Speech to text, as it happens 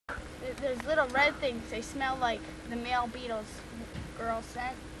there's little red things. They smell like the male beetle's girl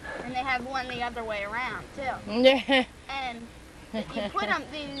scent, and they have one the other way around too. Yeah. And you put them,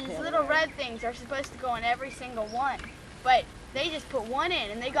 these little red things are supposed to go in every single one, but they just put one in,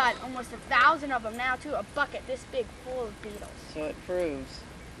 and they got almost 1,000 of them now too. A bucket this big full of beetles. So it proves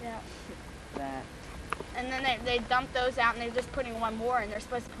that. And then they dump those out, and they're just putting one more, and they're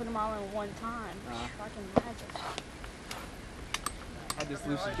supposed to put them all in one time. Fucking magic. I had this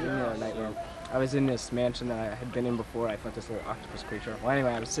lucid dream the other night where I was in this mansion that I had been in before. I fought this little octopus creature. Well,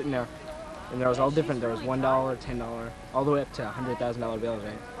 anyway, I was sitting there, and there was all different. There was $1, $10, all the way up to $100,000 bills,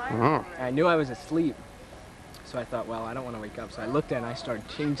 right? And I knew I was asleep, so I thought, well, I don't want to wake up. So I looked at it, and I started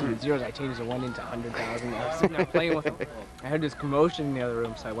changing the zeros. I changed the 1 into 100,000. I was sitting there playing with them. I heard this commotion in the other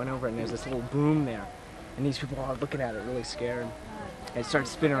room, so I went over, and there's this little boom there. And these people are looking at it really scared. And it started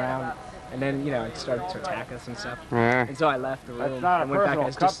spinning around, and then, you know, it started to attack us and stuff. And so I left the room and went back. I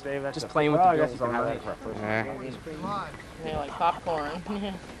was just playing with the bills all night. They're like popcorn.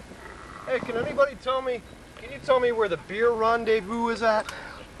 Hey, can you tell me where the beer rendezvous is at?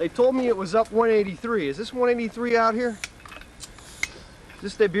 They told me it was up 183. Is this 183 out here? Is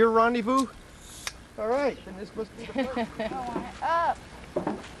this the beer rendezvous? All right, then this must be the first. Up.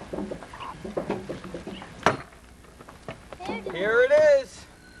 Here it is.